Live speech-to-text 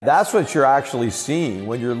That's what you're actually seeing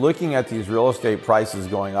when you're looking at these real estate prices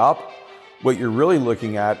going up. What you're really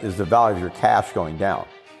looking at is the value of your cash going down.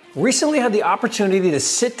 Recently had the opportunity to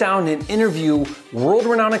sit down and interview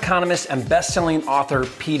world-renowned economist and best-selling author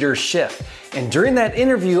Peter Schiff. And during that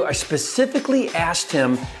interview, I specifically asked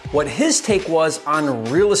him what his take was on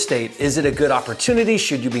real estate. Is it a good opportunity?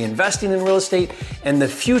 Should you be investing in real estate? And the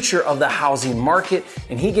future of the housing market.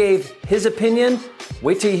 And he gave his opinion.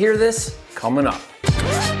 Wait till you hear this, coming up.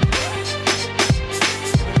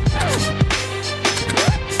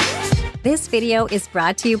 This video is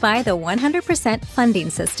brought to you by the 100%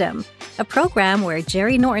 Funding System, a program where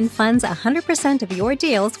Jerry Norton funds 100% of your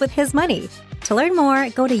deals with his money. To learn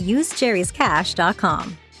more, go to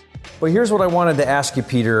usejerryscash.com. Well, here's what I wanted to ask you,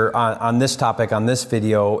 Peter, on this topic, on this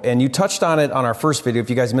video. And you touched on it on our first video. If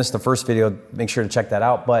you guys missed the first video, make sure to check that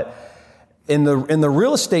out. But in the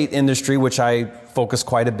real estate industry, which I focus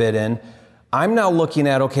quite a bit in, I'm now looking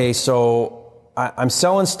at, okay, so I'm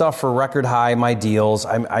selling stuff for record high, my deals.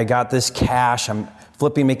 I got this cash. I'm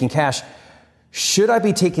flipping, making cash. Should I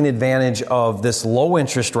be taking advantage of this low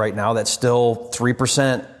interest right now that's still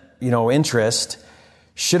 3%, interest?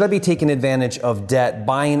 Should I be taking advantage of debt,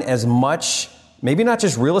 buying as much, maybe not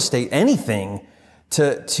just real estate, anything,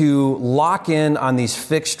 to lock in on these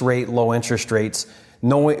fixed rate, low interest rates,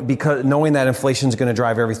 knowing that inflation is going to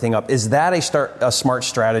drive everything up? Is that a smart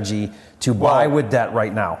strategy to buy with debt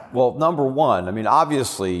right now? Well, number one,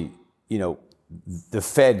 obviously, the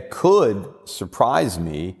Fed could surprise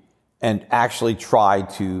me and actually try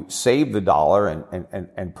to save the dollar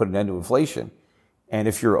and put an end to inflation. And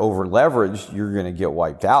if you're over leveraged, you're going to get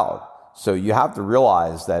wiped out. So you have to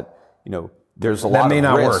realize that, there's a lot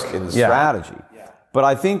of risk in the strategy. Yeah. But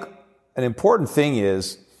I think an important thing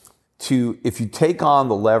is if you take on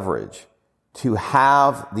the leverage, to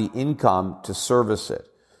have the income to service it.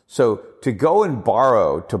 So to go and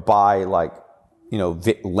borrow to buy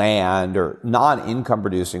land or non-income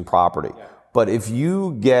producing property. Yeah. But if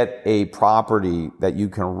you get a property that you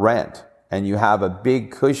can rent and you have a big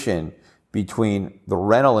cushion between the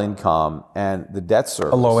rental income and the debt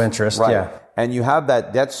service. A low interest, right? Yeah. And you have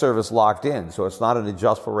that debt service locked in. So it's not an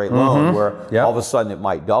adjustable rate loan where all of a sudden it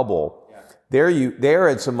might double. Yeah. There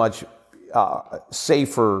it's a much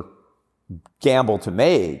safer gamble to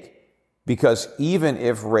make, because even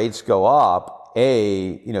if rates go up,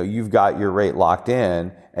 you've got your rate locked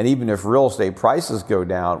in, and even if real estate prices go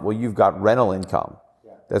down, well, you've got rental income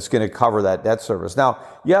that's going to cover that debt service. Now,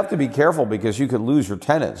 you have to be careful because you could lose your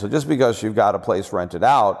tenant. So just because you've got a place rented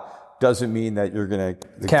out doesn't mean that you're going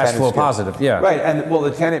to... Cash flow positive, yeah. Right, and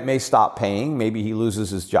the tenant may stop paying. Maybe he loses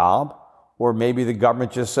his job. Or maybe the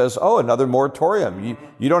government just says, another moratorium.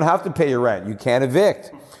 You don't have to pay your rent. You can't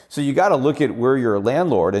evict. So you got to look at where you're a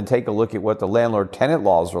landlord and take a look at what the landlord-tenant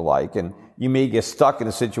laws are like. And you may get stuck in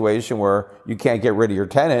a situation where you can't get rid of your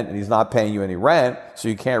tenant and he's not paying you any rent, so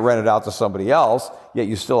you can't rent it out to somebody else, yet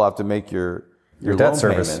you still have to make your debt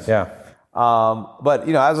service. Payments. Yeah. But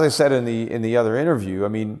as I said in the other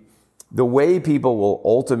interview, the way people will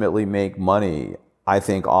ultimately make money, I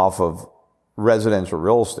think, off of residential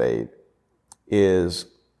real estate is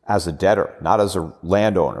as a debtor, not as a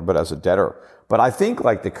landowner, but as a debtor. But I think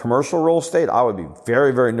the commercial real estate, I would be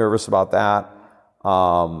very, very nervous about that. A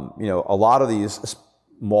lot of these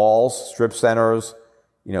malls, strip centers,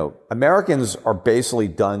 Americans are basically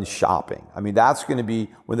done shopping. That's going to be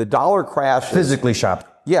when the dollar crashes. Physically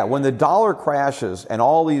shop. Yeah, when the dollar crashes and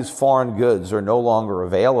all these foreign goods are no longer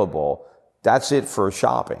available, that's it for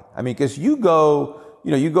shopping. Because you go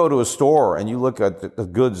to a store and you look at the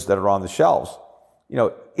goods that are on the shelves,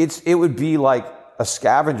 it would be like a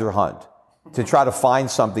scavenger hunt to try to find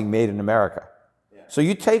something made in America. Yeah. So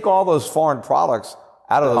you take all those foreign products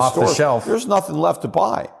out of the stores, the shelf. There's nothing left to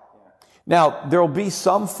buy. Yeah. Now, there'll be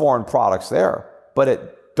some foreign products there, but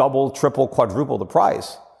at double, triple, quadruple the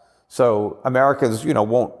price. So Americans,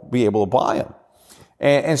 won't be able to buy them.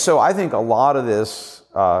 And so I think a lot of this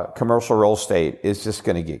commercial real estate is just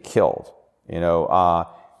going to get killed. And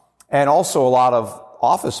also a lot of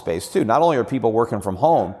office space too. Not only are people working from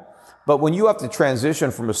home, but when you have to transition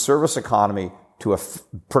from a service economy to a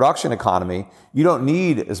production economy, you don't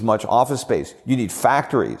need as much office space. You need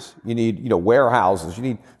factories. You need, warehouses. You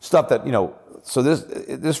need stuff that, so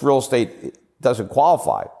this real estate doesn't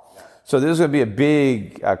qualify. So there's going to be a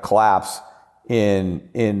big collapse in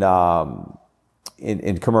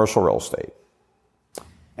commercial real estate.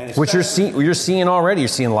 Which you're seeing already. You're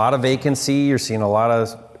seeing a lot of vacancy. You're seeing a lot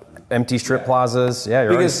of empty strip plazas. Yeah,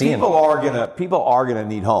 you're already seeing it. People are gonna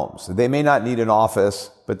need homes. They may not need an office,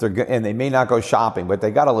 but they may not go shopping, but they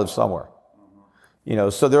got to live somewhere.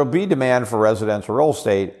 So there'll be demand for residential real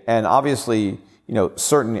estate, and obviously,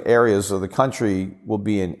 certain areas of the country will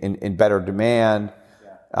be in better demand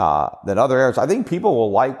than other areas. I think people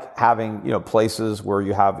will like having, places where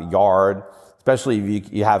you have a yard, especially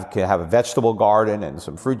if you can have a vegetable garden and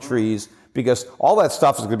some fruit trees, because all that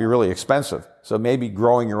stuff is going to be really expensive. So maybe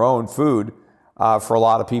growing your own food for a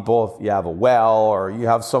lot of people, if you have a well or you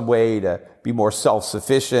have some way to be more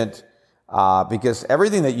self-sufficient, because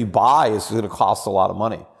everything that you buy is going to cost a lot of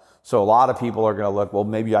money. So a lot of people are going to look, well,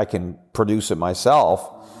 maybe I can produce it myself.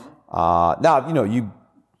 Now,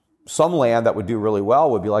 some land that would do really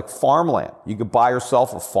well would be like farmland. You could buy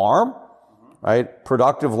yourself a farm, right?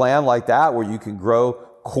 Productive land like that where you can grow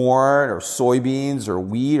corn or soybeans or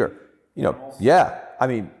wheat or,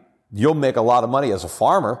 you'll make a lot of money as a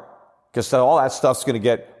farmer because all that stuff's going to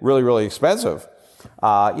get really, really expensive.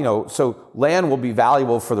 So land will be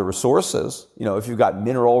valuable for the resources. If you've got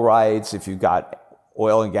mineral rights, if you've got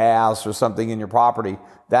oil and gas or something in your property,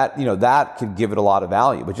 that could give it a lot of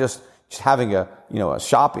value. But just having a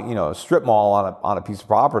shopping, a strip mall on a piece of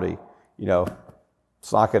property,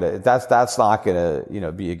 it's not gonna. That's not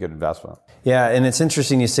gonna be a good investment. Yeah, and it's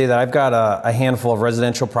interesting you say that. I've got a handful of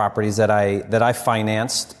residential properties that I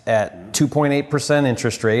financed at 2.8%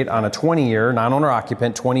 interest rate on a 20-year non-owner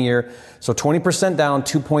occupant 20-year. So 20% down,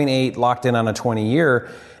 2.8 locked in on a 20-year,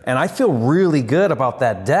 and I feel really good about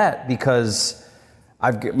that debt because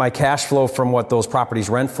my cash flow from what those properties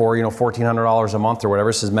rent for, $1,400 a month or whatever.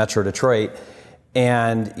 This is Metro Detroit.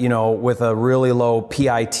 And, with a really low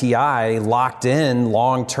PITI locked in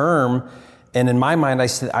long term. And in my mind,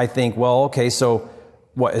 I think, well, okay, so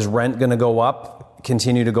what is rent going to go up,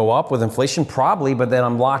 continue to go up with inflation? Probably, but then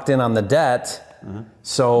I'm locked in on the debt. Mm-hmm.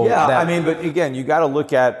 So but again, you got to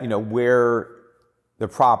look at, where the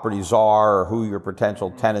properties are or who your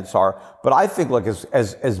potential tenants are. But I think, look,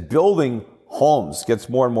 as building homes gets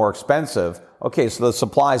more and more expensive, okay, so the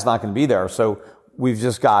supply is not going to be there. So we've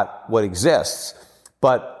just got what exists.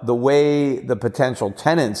 But the way the potential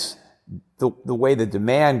tenants, the way the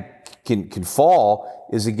demand can fall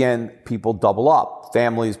is, again, people double up.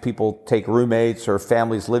 People take roommates or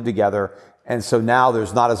families live together. And so now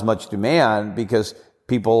there's not as much demand because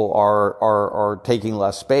people are taking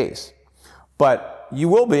less space. But you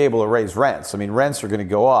will be able to raise rents. Rents are going to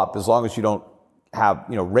go up as long as you don't have,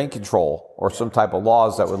 rent control or some type of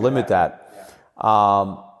laws that would limit that.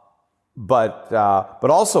 But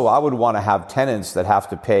also I would want to have tenants that have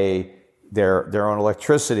to pay their own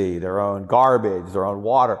electricity, their own garbage, their own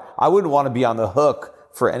water. I wouldn't want to be on the hook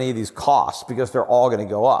for any of these costs because they're all going to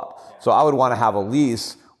go up. So I would want to have a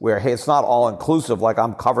lease where, hey, it's not all inclusive, like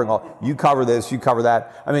I'm covering you cover this, you cover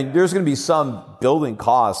that. There's going to be some building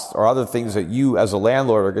costs or other things that you as a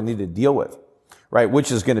landlord are going to need to deal with, right?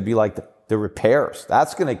 Which is going to be like the repairs.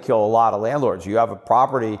 That's going to kill a lot of landlords. You have a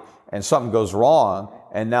property and something goes wrong,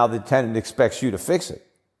 and now the tenant expects you to fix it.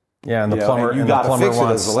 Yeah, and the plumber you got to fix it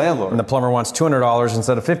as a landlord. And the plumber wants $200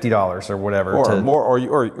 instead of $50 or whatever. Or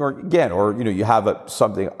you have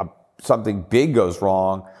something big goes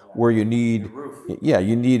wrong where you need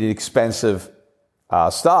expensive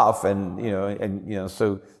stuff,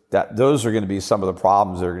 so that those are going to be some of the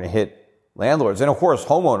problems that are going to hit landlords. And of course,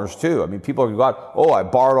 homeowners too. People can go out, I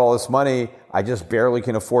borrowed all this money, I just barely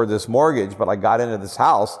can afford this mortgage, but I got into this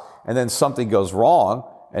house, and then something goes wrong,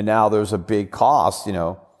 and now there's a big cost,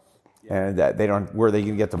 and that where they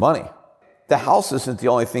can get the money. The house isn't the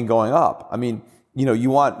only thing going up. You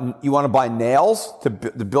want to buy nails to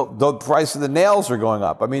build, the price of the nails are going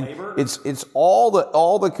up. It's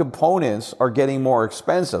all the components are getting more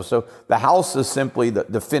expensive. So the house is simply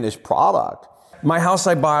the finished product. My house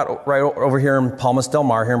I bought right over here in Palmas del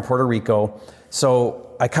Mar, here in Puerto Rico.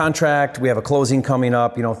 So I contract, we have a closing coming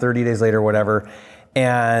up, 30 days later, whatever.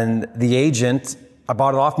 And the agent, I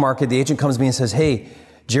bought it off market. The agent comes to me and says, hey,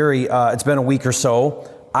 Jerry, it's been a week or so.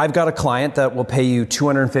 I've got a client that will pay you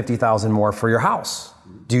 $250,000 more for your house.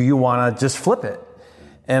 Do you want to just flip it?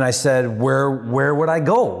 And I said, where would I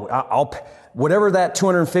go? I'll whatever that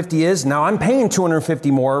 250 is. Now I'm paying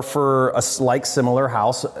 250 more for a similar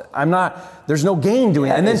house. There's no gain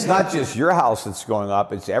doing it. And then it's not just your house that's going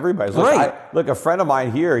up, it's everybody's. Right. Look, a friend of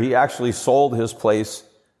mine here, he actually sold his place.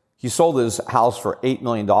 He sold his house for $8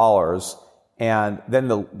 million. And then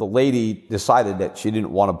the lady decided that she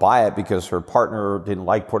didn't want to buy it because her partner didn't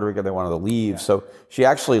like Puerto Rico. They wanted to leave. Yeah. So she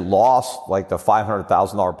actually lost like the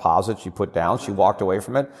 $500,000 deposit she put down. She walked away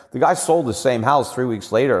from it. The guy sold the same house 3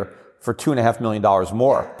 weeks later for $2.5 million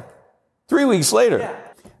more. 3 weeks later. Yeah.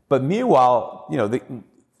 But meanwhile,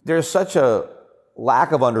 there's such a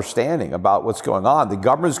lack of understanding about what's going on. The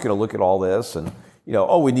government's going to look at all this and,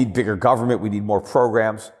 we need bigger government. We need more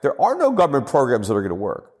programs. There are no government programs that are going to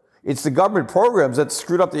work. It's the government programs that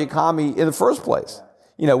screwed up the economy in the first place.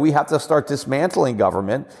 We have to start dismantling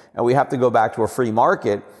government, and we have to go back to a free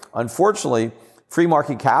market. Unfortunately, free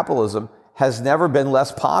market capitalism has never been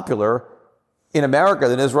less popular in America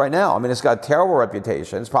than it is right now. I mean, it's got a terrible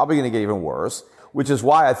reputation. It's probably going to get even worse, which is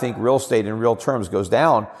why I think real estate in real terms goes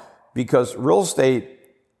down, because real estate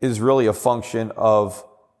is really a function of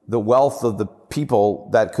the wealth of the people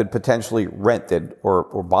that could potentially rent it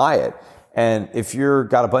or buy it. And if you've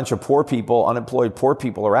got a bunch of poor people, unemployed poor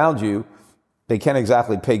people around you, they can't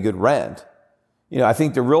exactly pay good rent. I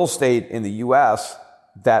think the real estate in the U.S.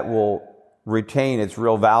 that will retain its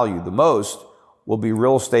real value the most will be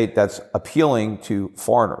real estate that's appealing to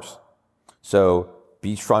foreigners. So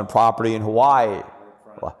beachfront property in Hawaii,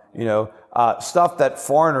 stuff that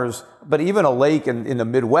foreigners, but even a lake in the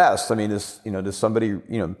Midwest. I mean, does somebody,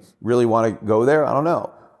 really want to go there? I don't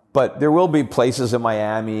know. But there will be places in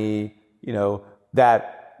Miami,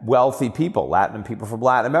 that wealthy people, Latin people from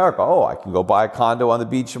Latin America, I can go buy a condo on the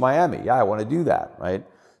beach in Miami. Yeah, I want to do that, right?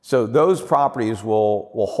 So those properties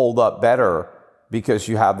will hold up better because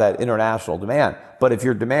you have that international demand. But if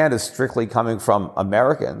your demand is strictly coming from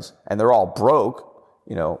Americans and they're all broke,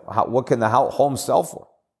 what can the home sell for?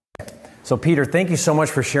 So Peter, thank you so much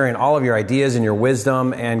for sharing all of your ideas and your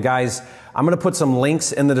wisdom. And guys, I'm going to put some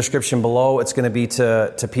links in the description below. It's going to be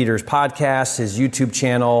to Peter's podcast, his YouTube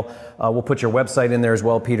channel. We'll put your website in there as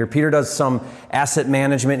well, Peter. Peter does some asset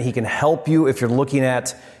management. He can help you if you're looking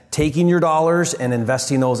at taking your dollars and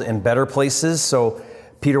investing those in better places. So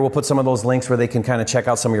Peter will put some of those links where they can kind of check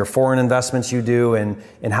out some of your foreign investments you do and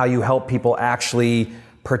how you help people actually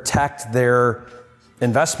protect their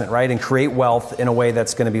investment, right? And create wealth in a way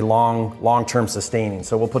that's going to be long-term sustaining.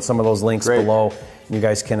 So we'll put some of those links below. And you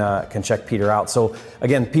guys can check Peter out. So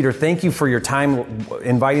again, Peter, thank you for your time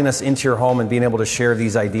inviting us into your home and being able to share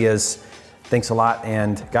these ideas. Thanks a lot.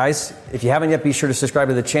 And guys, if you haven't yet, be sure to subscribe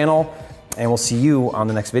to the channel and we'll see you on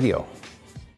the next video.